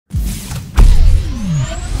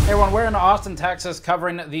Hey everyone, we're in Austin, Texas,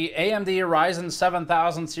 covering the AMD Ryzen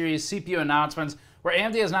 7000 series CPU announcements, where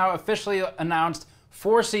AMD has now officially announced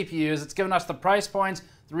 4 CPUs. It's given us the price points,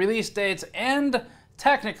 the release dates, and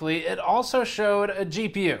technically it also showed a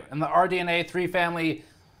GPU in the RDNA 3 family,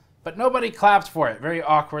 but nobody clapped for it, very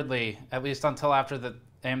awkwardly, at least until after the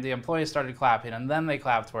AMD employees started clapping, and then they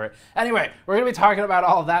clapped for it. Anyway, we're going to be talking about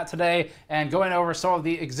all of that today and going over some of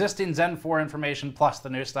the existing Zen 4 information plus the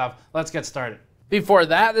new stuff. Let's get started. Before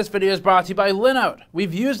that, this video is brought to you by Linode.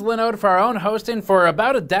 We've used Linode for our own hosting for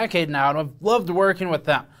about a decade now, and I've loved working with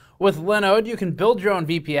them. With Linode, you can build your own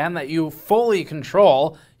VPN that you fully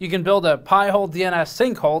control. You can build a Pi-hole DNS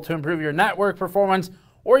sinkhole to improve your network performance,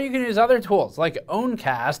 or you can use other tools like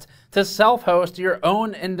Owncast to self-host your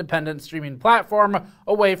own independent streaming platform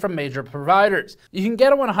away from major providers. You can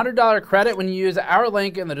get a $100 credit when you use our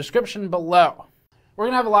link in the description below. We're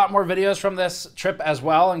going to have a lot more videos from this trip as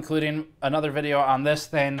well, including another video on this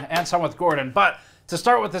thing and some with Gordon. But to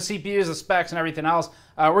start with the CPUs, the specs, and everything else,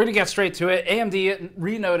 we're going to get straight to it. AMD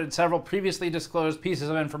renoted several previously disclosed pieces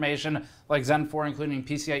of information like Zen 4, including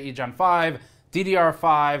PCIe Gen 5,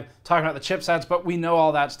 DDR5, talking about the chipsets, but we know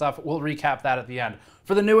all that stuff. We'll recap that at the end.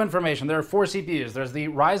 For the new information, there are 4 CPUs. There's the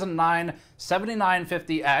Ryzen 9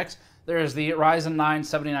 7950X, there's the Ryzen 9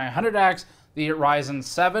 7900X, the Ryzen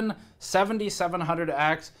 7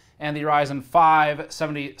 7700X, and the Ryzen 5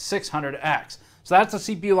 7600X. So that's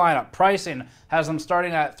the CPU lineup. Pricing has them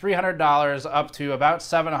starting at $300 up to about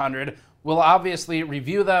 $700. We'll obviously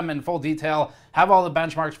review them in full detail, have all the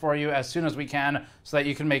benchmarks for you as soon as we can so that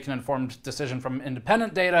you can make an informed decision from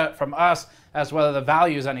independent data from us as to whether the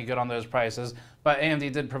value is any good on those prices. But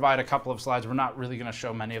AMD did provide a couple of slides. We're not really going to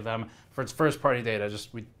show many of them for its first-party data.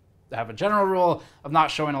 We have a general rule of not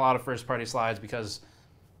showing a lot of first-party slides because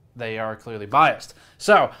they are clearly biased.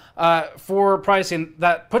 So for pricing,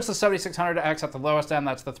 that puts the 7600X at the lowest end.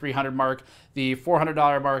 That's the $300 mark. The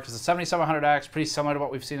 $400 mark is the 7700X, pretty similar to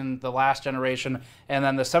what we've seen in the last generation. And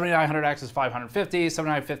then the 7900X is $550.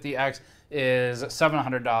 7950X is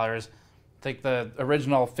 $700. I think the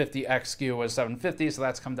original 50X SKU was $750, so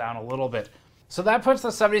that's come down a little bit. So that puts the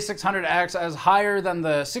 7600X as higher than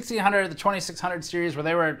the 1600, the 2600 series, where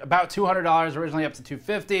they were about $200 originally, up to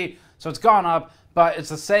 $250. So it's gone up, but it's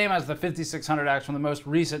the same as the 5600X from the most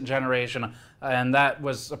recent generation. And that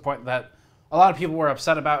was a point that a lot of people were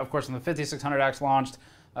upset about, of course, when the 5600X launched.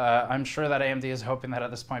 I'm sure that AMD is hoping that at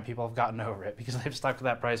this point people have gotten over it because they've stuck to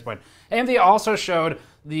that price point. AMD also showed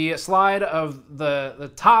the slide of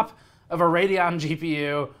the top of a Radeon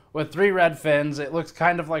GPU with 3 red fins. It looks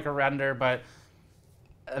kind of like a render, but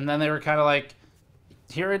and then they were kind of like,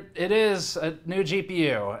 here it is, a new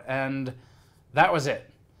GPU, and that was it.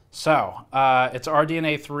 So it's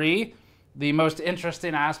RDNA 3. The most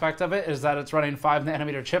interesting aspect of it is that it's running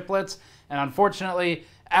 5nm chiplets, and unfortunately,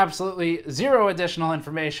 absolutely zero additional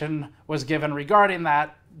information was given regarding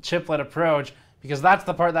that chiplet approach, because that's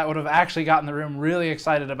the part that would have actually gotten the room really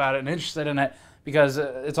excited about it and interested in it, because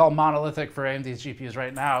it's all monolithic for AMD's GPUs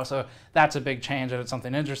right now, so that's a big change and it's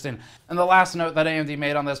something interesting. And the last note that AMD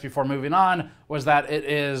made on this before moving on was that it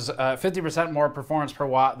is 50% more performance per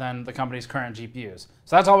watt than the company's current GPUs.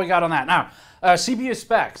 So that's all we got on that. Now, CPU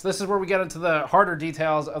specs. This is where we get into the harder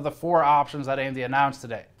details of the 4 options that AMD announced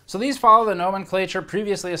today. So these follow the nomenclature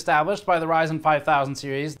previously established by the Ryzen 5000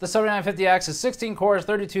 series. The 7950X is 16 cores,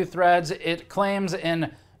 32 threads. It claims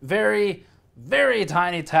in very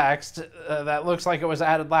tiny text that looks like it was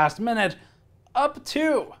added last minute, up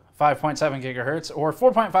to 5.7 gigahertz or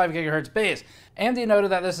 4.5 gigahertz base. AMD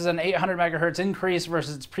noted that this is an 800 megahertz increase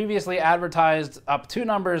versus its previously advertised up to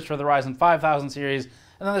numbers for the Ryzen 5000 series.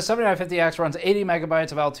 And then the 7950X runs 80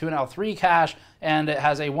 megabytes of L2 and L3 cache, and it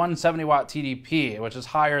has a 170 watt TDP, which is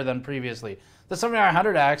higher than previously. The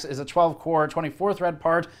 7900X is a 12-core, 24-thread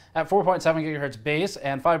part at 4.7 gigahertz base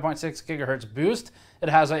and 5.6 gigahertz boost. It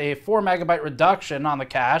has a 4 megabyte reduction on the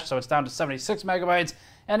cache, so it's down to 76 megabytes,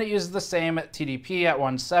 and it uses the same TDP at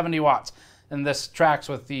 170 watts. And this tracks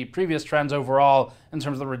with the previous trends overall in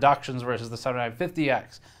terms of the reductions versus the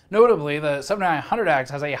 7950X. Notably, the 7900X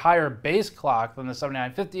has a higher base clock than the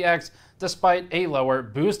 7950X, despite a lower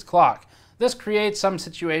boost clock. This creates some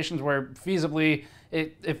situations where feasibly,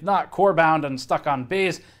 if not core bound and stuck on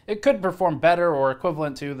base, it could perform better or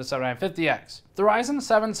equivalent to the 7950X. The Ryzen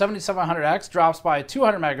 7 7700X drops by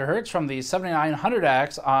 200 megahertz from the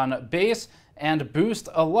 7900X on base and boost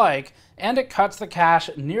alike, and it cuts the cache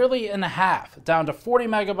nearly in half, down to 40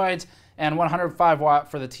 megabytes and 105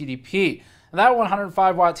 watt for the TDP. And that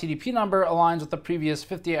 105 watt TDP number aligns with the previous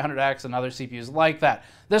 5800X and other CPUs like that.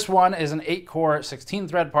 This one is an 8-core,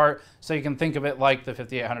 16-thread part, so you can think of it like the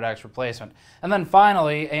 5800X replacement. And then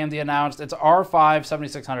finally, AMD announced its R5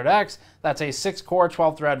 7600X. That's a 6-core,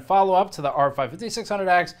 12-thread follow-up to the R5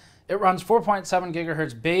 5600X. It runs 4.7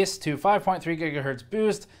 gigahertz base to 5.3 gigahertz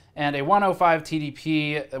boost and a 105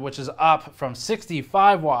 TDP, which is up from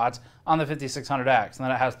 65 watts on the 5600X. And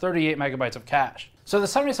then it has 38 megabytes of cache. So the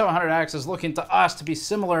 7700X is looking to us to be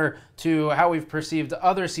similar to how we've perceived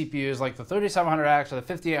other CPUs like the 3700X or the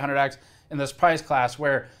 5800X in this price class,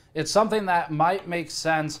 where it's something that might make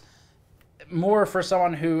sense more for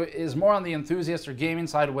someone who is more on the enthusiast or gaming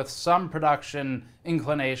side with some production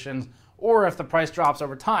inclinations, or if the price drops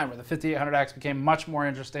over time, where the 5800X became much more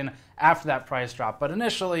interesting after that price drop. But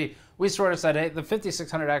initially, we sort of said, hey, the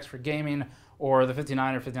 5600X for gaming, or the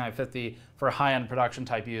 59 or 5950 for high-end production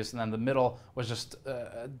type use, and then the middle was just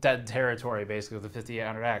dead territory, basically, with the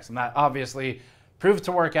 5800X. And that obviously proved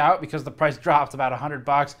to work out because the price dropped about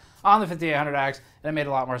 $100 on the 5800X, and it made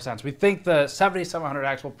a lot more sense. We think the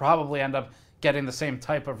 7700X will probably end up getting the same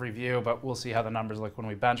type of review, but we'll see how the numbers look when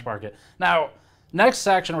we benchmark it. Now, next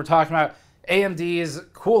section, we're talking about AMD's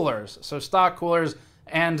coolers, so stock coolers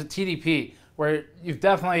and TDP, where you've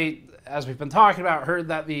definitely, as we've been talking about, heard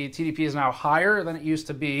that the TDP is now higher than it used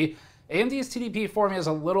to be. AMD's TDP formula is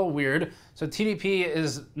a little weird. So TDP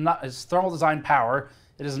is thermal design power.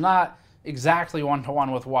 It is not exactly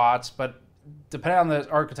one-to-one with watts, but depending on the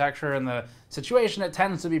architecture and the situation, it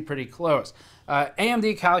tends to be pretty close.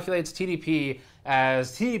 AMD calculates TDP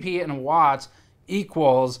as TDP in watts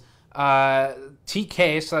equals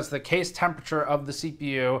Tk, so that's the case temperature of the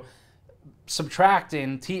CPU,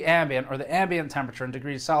 subtracting T ambient, or the ambient temperature in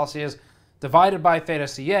degrees Celsius, divided by theta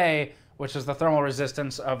Ca, which is the thermal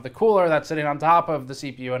resistance of the cooler that's sitting on top of the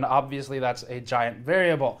CPU, and obviously that's a giant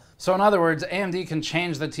variable. So in other words, AMD can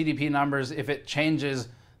change the TDP numbers if it changes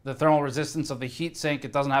the thermal resistance of the heatsink.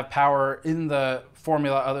 It doesn't have power in the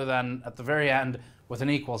formula other than at the very end with an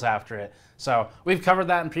equals after it. So we've covered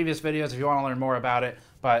that in previous videos if you want to learn more about it,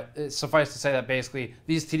 but suffice to say that basically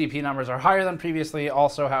these TDP numbers are higher than previously.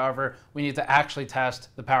 Also, however, we need to actually test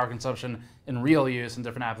the power consumption in real use in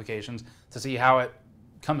different applications to see how it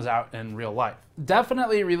comes out in real life.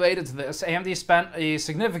 Definitely related to this, AMD spent a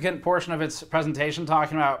significant portion of its presentation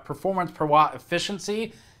talking about performance per watt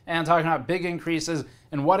efficiency and talking about big increases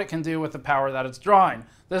in what it can do with the power that it's drawing.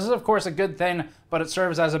 This is of course a good thing, but it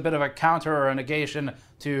serves as a bit of a counter or a negation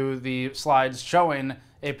to the slides showing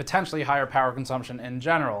a potentially higher power consumption in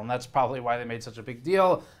general, and that's probably why they made such a big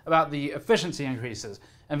deal about the efficiency increases.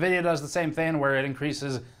 NVIDIA does the same thing where it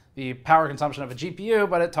increases the power consumption of a GPU,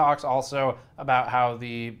 but it talks also about how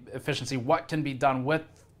the efficiency, what can be done with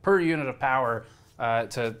per unit of power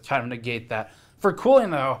to kind of negate that. For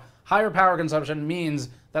cooling though, higher power consumption means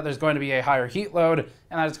that there's going to be a higher heat load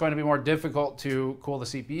and that it's going to be more difficult to cool the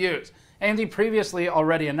CPUs. AMD previously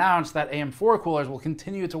already announced that AM4 coolers will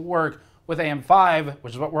continue to work with AM5,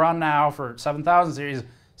 which is what we're on now for 7000 series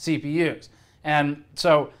CPUs. And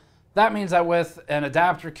so that means that with an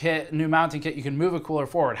adapter kit, new mounting kit, you can move a cooler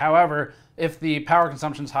forward. However, if the power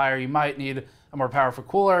consumption is higher, you might need a more powerful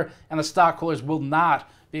cooler, and the stock coolers will not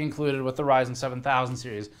be included with the Ryzen 7000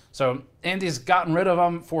 series. So AMD's gotten rid of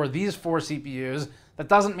them for these 4 CPUs. That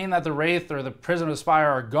doesn't mean that the Wraith or the Prism Aspire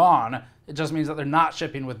are gone. It just means that they're not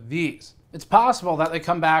shipping with these. It's possible that they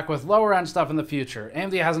come back with lower end stuff in the future.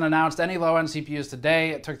 AMD hasn't announced any low end CPUs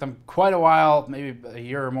today. It took them quite a while, maybe a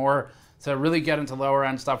year or more, to really get into lower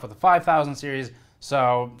end stuff with the 5000 series.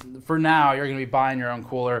 So for now, you're going to be buying your own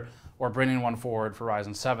cooler or bringing one forward for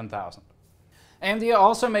Ryzen 7000. AMD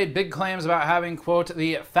also made big claims about having, quote,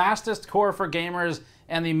 the fastest core for gamers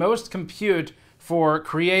and the most compute for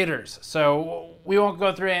creators. So we won't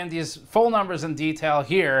go through AMD's full numbers in detail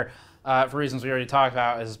here for reasons we already talked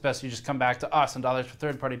about. It's best you just come back to us and others for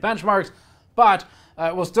third-party benchmarks, but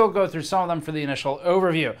we'll still go through some of them for the initial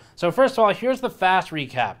overview. So first of all, here's the fast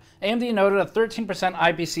recap. AMD noted a 13%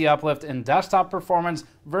 IPC uplift in desktop performance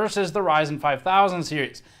versus the Ryzen 5000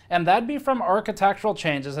 series, and that'd be from architectural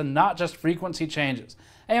changes and not just frequency changes.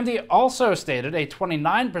 AMD also stated a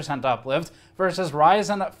 29% uplift versus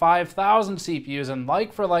Ryzen 5000 CPUs in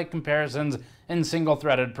like-for-like comparisons in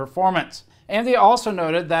single-threaded performance. AMD also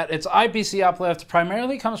noted that its IPC uplift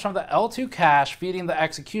primarily comes from the L2 cache feeding the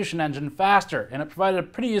execution engine faster, and it provided a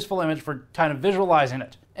pretty useful image for kind of visualizing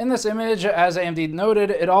it. In this image, as AMD noted,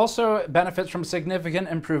 it also benefits from significant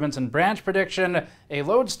improvements in branch prediction, a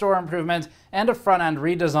load store improvement, and a front-end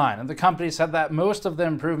redesign. And the company said that most of the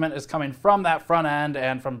improvement is coming from that front end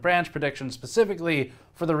and from branch prediction specifically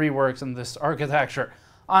for the reworks in this architecture.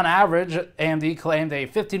 On average, AMD claimed a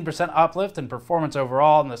 15% uplift in performance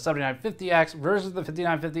overall in the 7950X versus the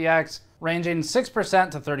 5950X, ranging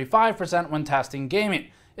 6% to 35% when testing gaming.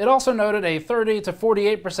 It also noted a 30 to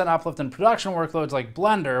 48% uplift in production workloads like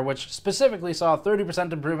Blender, which specifically saw a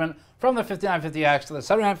 30% improvement from the 5950X to the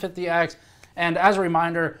 7950X. And as a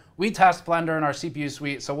reminder, we test Blender in our CPU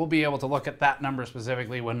suite, so we'll be able to look at that number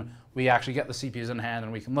specifically when we actually get the CPUs in hand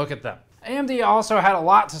and we can look at them. AMD also had a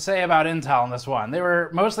lot to say about Intel in this one. They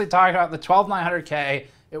were mostly talking about the 12900K.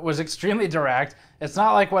 It was extremely direct. It's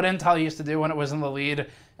not like what Intel used to do when it was in the lead,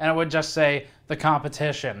 and it would just say the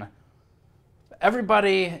competition.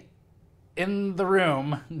 Everybody in the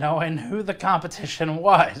room knowing who the competition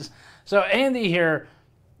was. So AMD here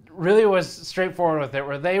really was straightforward with it,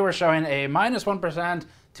 where they were showing a -1%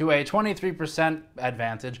 to a 23%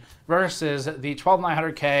 advantage versus the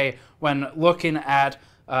 12900K when looking at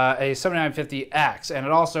a 7950X, and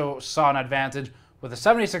it also saw an advantage with the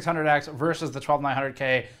 7600X versus the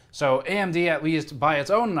 12900K. So AMD, at least by its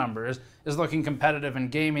own numbers, is looking competitive in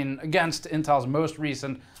gaming against Intel's most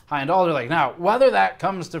recent high-end Alder Lake. Now, whether that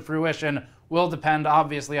comes to fruition will depend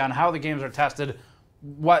obviously on how the games are tested,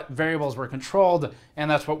 what variables were controlled, and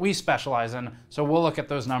that's what we specialize in. So we'll look at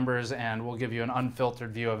those numbers and we'll give you an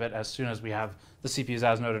unfiltered view of it as soon as we have the CPUs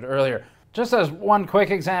as noted earlier. Just as one quick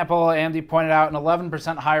example, AMD pointed out an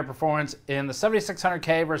 11% higher performance in the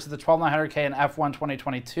 7600K versus the 12900K in F1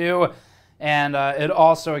 2022. And it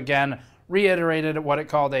also, again, reiterated what it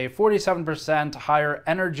called a 47% higher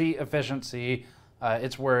energy efficiency,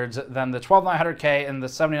 its words, than the 12900K and the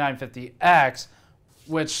 7950X,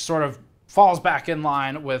 which sort of falls back in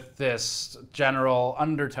line with this general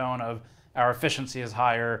undertone of our efficiency is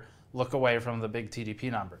higher, look away from the big TDP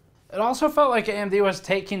number. It also felt like AMD was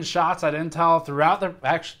taking shots at Intel throughout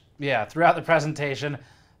the presentation,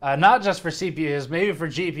 not just for CPUs, maybe for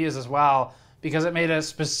GPUs as well, because it made a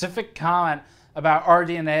specific comment about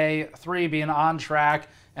RDNA 3 being on track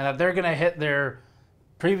and that they're going to hit their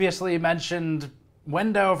previously mentioned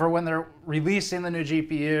window for when they're releasing the new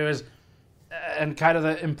GPUs. And kind of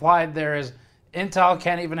the implied there is Intel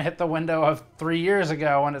can't even hit the window of 3 years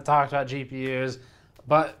ago when it talked about GPUs,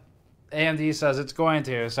 but AMD says it's going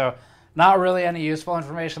to. So not really any useful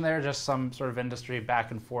information there, just some sort of industry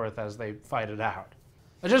back and forth as they fight it out.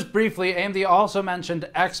 But just briefly, AMD also mentioned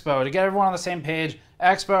Expo. To get everyone on the same page,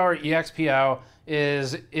 Expo or EXPO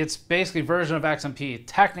is its basically version of XMP.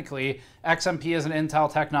 Technically, XMP is an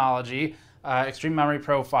Intel technology, extreme memory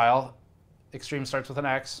profile. Extreme starts with an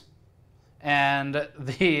X. And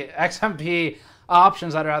the XMP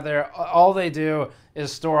options that are out there, all they do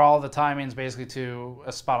is store all the timings basically to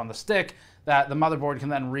a spot on the stick that the motherboard can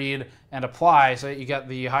then read and apply so that you get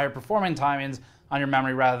the higher performing timings on your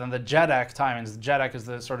memory rather than the JEDEC timings. The JEDEC is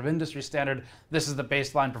the sort of industry standard. This is the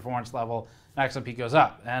baseline performance level, and XMP goes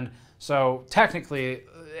up. And so technically,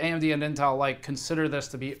 AMD and Intel consider this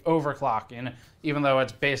to be overclocking, even though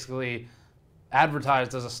it's basically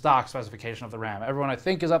advertised as a stock specification of the RAM. Everyone, I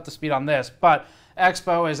think, is up to speed on this, but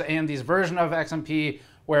Expo is AMD's version of XMP,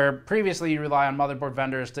 where previously you rely on motherboard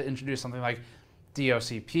vendors to introduce something like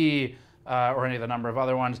DOCP or any of the number of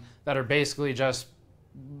other ones that are basically just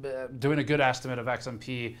doing a good estimate of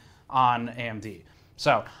XMP on AMD.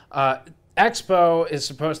 So Expo is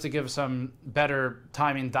supposed to give some better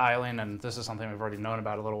timing dialing, and this is something we've already known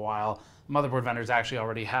about a little while. Motherboard vendors actually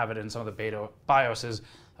already have it in some of the beta BIOSes,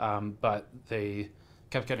 but they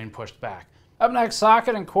kept getting pushed back. Up next,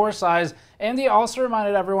 socket and core size. AMD also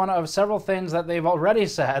reminded everyone of several things that they've already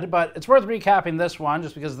said, but it's worth recapping this one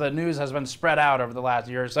just because the news has been spread out over the last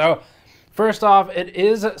year or so. First off, it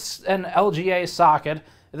is an LGA socket.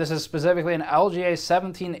 This is specifically an LGA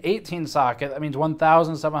 1718 socket. That means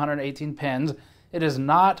 1,718 pins. It is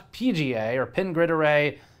not PGA or pin grid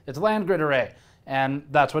array. It's land grid array, and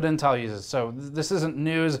that's what Intel uses. So this isn't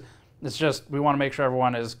news. It's just we want to make sure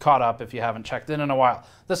everyone is caught up if you haven't checked in a while.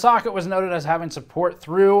 The socket was noted as having support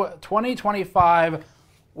through 2025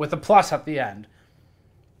 with a plus at the end.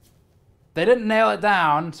 They didn't nail it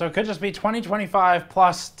down, so it could just be 2025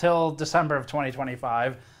 plus till December of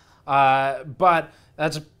 2025. But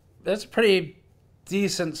that's a pretty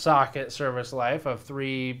decent socket service life of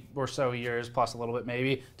 3 or so years, plus a little bit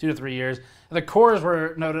maybe, 2 to 3 years. And the cores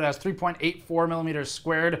were noted as 3.84 millimeters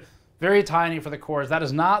squared. Very tiny for the cores. That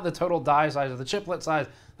is not the total die size of the chiplet size.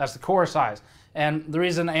 That's the core size. And the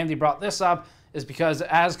reason AMD brought this up is because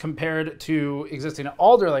as compared to existing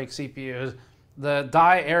Alder Lake CPUs, the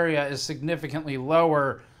die area is significantly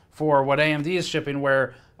lower for what AMD is shipping,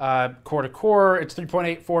 where core to core, it's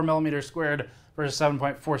 3.84 millimeters squared versus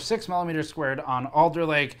 7.46 millimeters squared on Alder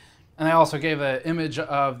Lake. And they also gave an image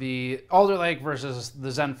of the Alder Lake versus the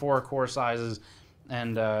Zen 4 core sizes.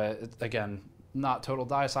 And again, not total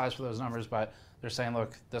die size for those numbers, but they're saying,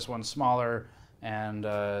 look, this one's smaller, and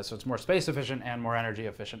so it's more space efficient and more energy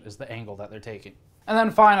efficient is the angle that they're taking. And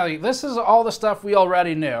then finally, this is all the stuff we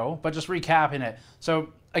already knew, but just recapping it.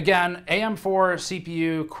 So again, AM4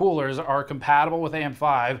 CPU coolers are compatible with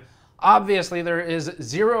AM5. Obviously, there is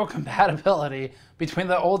zero compatibility between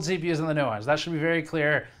the old CPUs and the new ones. That should be very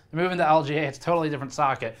clear. They're moving to LGA, it's a totally different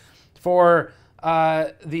socket. For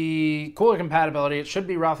the cooler compatibility, it should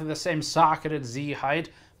be roughly the same socketed Z height,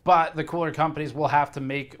 but the cooler companies will have to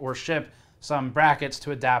make or ship some brackets to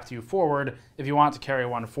adapt you forward if you want to carry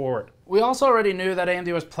one forward. We also already knew that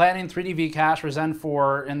AMD was planning 3D V-Cache for Zen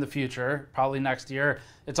 4 in the future, probably next year.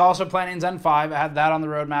 It's also planning Zen 5. It had that on the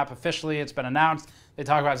roadmap officially. It's been announced. They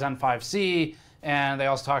talk about Zen 5C, and they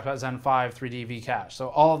also talked about Zen 5 3D V-Cache. So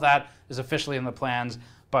all of that is officially in the plans,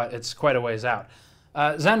 but it's quite a ways out.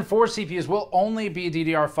 Zen 4 CPUs will only be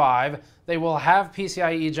DDR5. They will have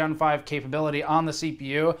PCIe Gen 5 capability on the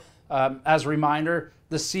CPU. As a reminder,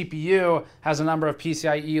 the CPU has a number of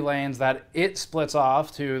PCIe lanes that it splits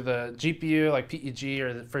off to the GPU, like PEG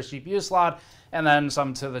or the first GPU slot, and then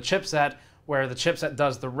some to the chipset, where the chipset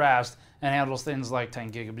does the rest and handles things like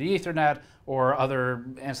 10 gigabit Ethernet or other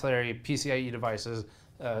ancillary PCIe devices,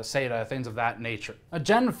 SATA, things of that nature. A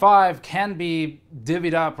Gen 5 can be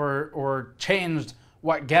divvied up or changed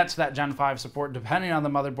what gets that Gen 5 support depending on the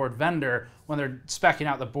motherboard vendor when they're speccing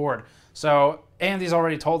out the board. So AMD's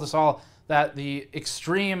already told us all that the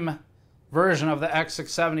extreme version of the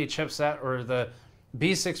X670 chipset or the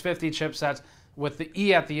B650 chipsets with the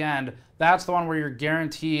E at the end, that's the one where you're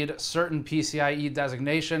guaranteed certain PCIe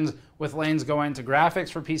designations with lanes going to graphics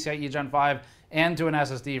for PCIe Gen 5 and to an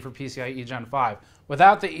SSD for PCIe Gen 5.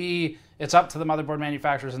 Without the E, it's up to the motherboard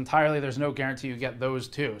manufacturers entirely. There's no guarantee you get those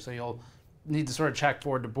two, so you'll need to sort of check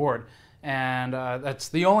board to board. And that's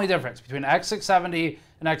the only difference between X670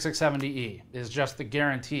 and X670E is just the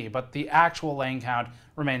guarantee, but the actual lane count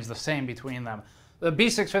remains the same between them. The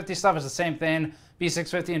B650 stuff is the same thing.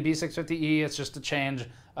 B650 and B650E, it's just a change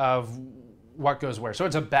of what goes where. So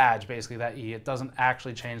it's a badge, basically, that E. It doesn't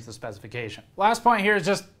actually change the specification. Last point here is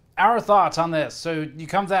just our thoughts on this. So you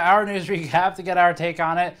come to our news recap to get our take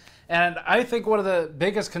on it. And I think one of the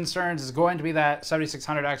biggest concerns is going to be that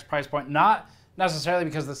 7600X price point, not necessarily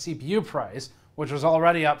because of the CPU price, which was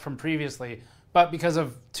already up from previously, but because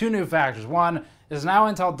of two new factors. One is now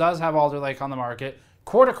Intel does have Alder Lake on the market.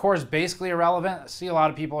 Core-to-core is basically irrelevant. I see a lot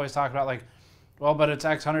of people always talk about, like, well, but it's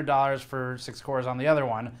X $100 for 6 cores on the other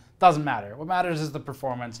one. Doesn't matter. What matters is the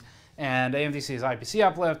performance. And AMD sees IPC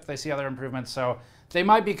uplift. They see other improvements. So they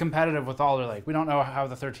might be competitive with Alder Lake. We don't know how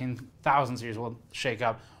the 13000 series will shake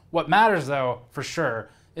up. What matters, though, for sure,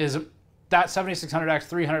 is that 7600X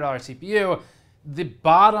 $300 CPU. The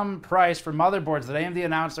bottom price for motherboards that AMD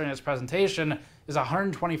announced during its presentation is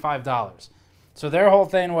 $125. So their whole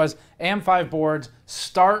thing was AM5 boards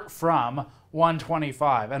start from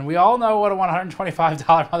 $125. And we all know what a $125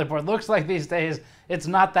 motherboard looks like these days. It's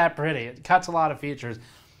not that pretty. It cuts a lot of features.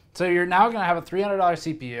 So you're now going to have a $300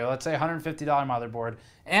 CPU, let's say $150 motherboard,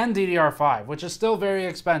 and DDR5, which is still very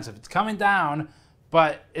expensive. It's coming down,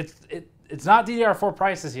 but it's not DDR4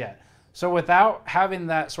 prices yet. So without having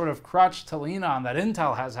that sort of crutch to lean on that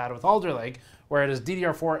Intel has had with Alder Lake, where it is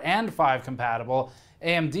DDR4 and 5 compatible,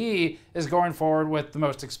 AMD is going forward with the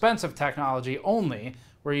most expensive technology only,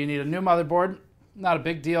 where you need a new motherboard. Not a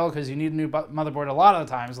big deal because you need a new motherboard a lot of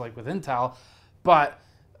the times, like with Intel, but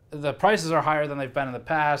the prices are higher than they've been in the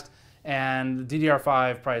past, and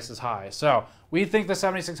DDR5 price is high. So we think the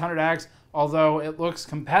 7600X, although it looks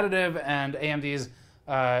competitive and AMD's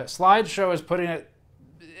slideshow is putting it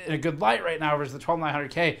in a good light right now versus the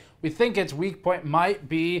 12900K, we think its weak point might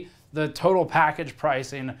be the total package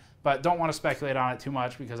pricing, but don't want to speculate on it too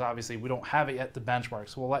much because obviously we don't have it yet to benchmark,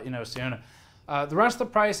 so we'll let you know soon. The rest of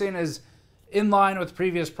the pricing is in line with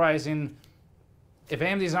previous pricing. If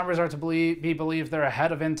AMD's numbers are to be believed, they're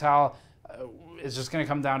ahead of Intel. It's just going to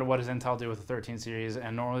come down to what does Intel do with the 13 series,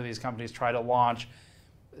 and normally these companies try to launch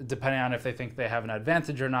depending on if they think they have an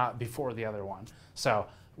advantage or not before the other one. So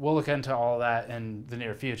we'll look into all of that in the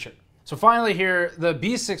near future. So finally here, the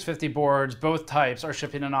B650 boards, both types, are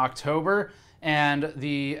shipping in October, and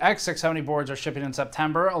the X670 boards are shipping in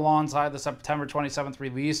September alongside the September 27th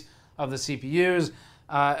release of the CPUs.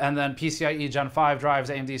 And then PCIe Gen 5 drives,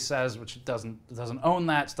 AMD says, which doesn't own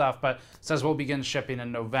that stuff, but says we'll begin shipping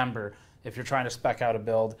in November if you're trying to spec out a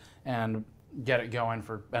build and get it going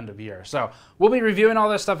for end of year. So we'll be reviewing all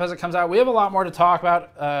this stuff as it comes out. We have a lot more to talk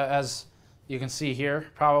about, as you can see here,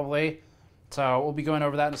 probably. So we'll be going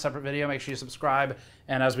over that in a separate video. Make sure you subscribe.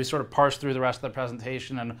 And as we sort of parse through the rest of the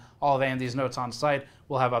presentation and all of AMD's notes on site,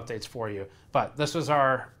 we'll have updates for you. But this was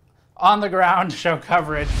our on-the-ground show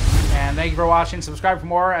coverage. And thank you for watching. Subscribe for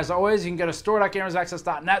more. As always, you can go to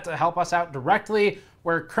store.gamersaccess.net to help us out directly,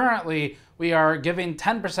 where currently we are giving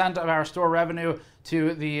 10% of our store revenue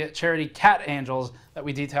to the charity Cat Angels that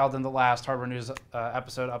we detailed in the last Hardware News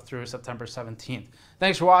episode up through September 17th.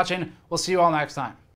 Thanks for watching. We'll see you all next time.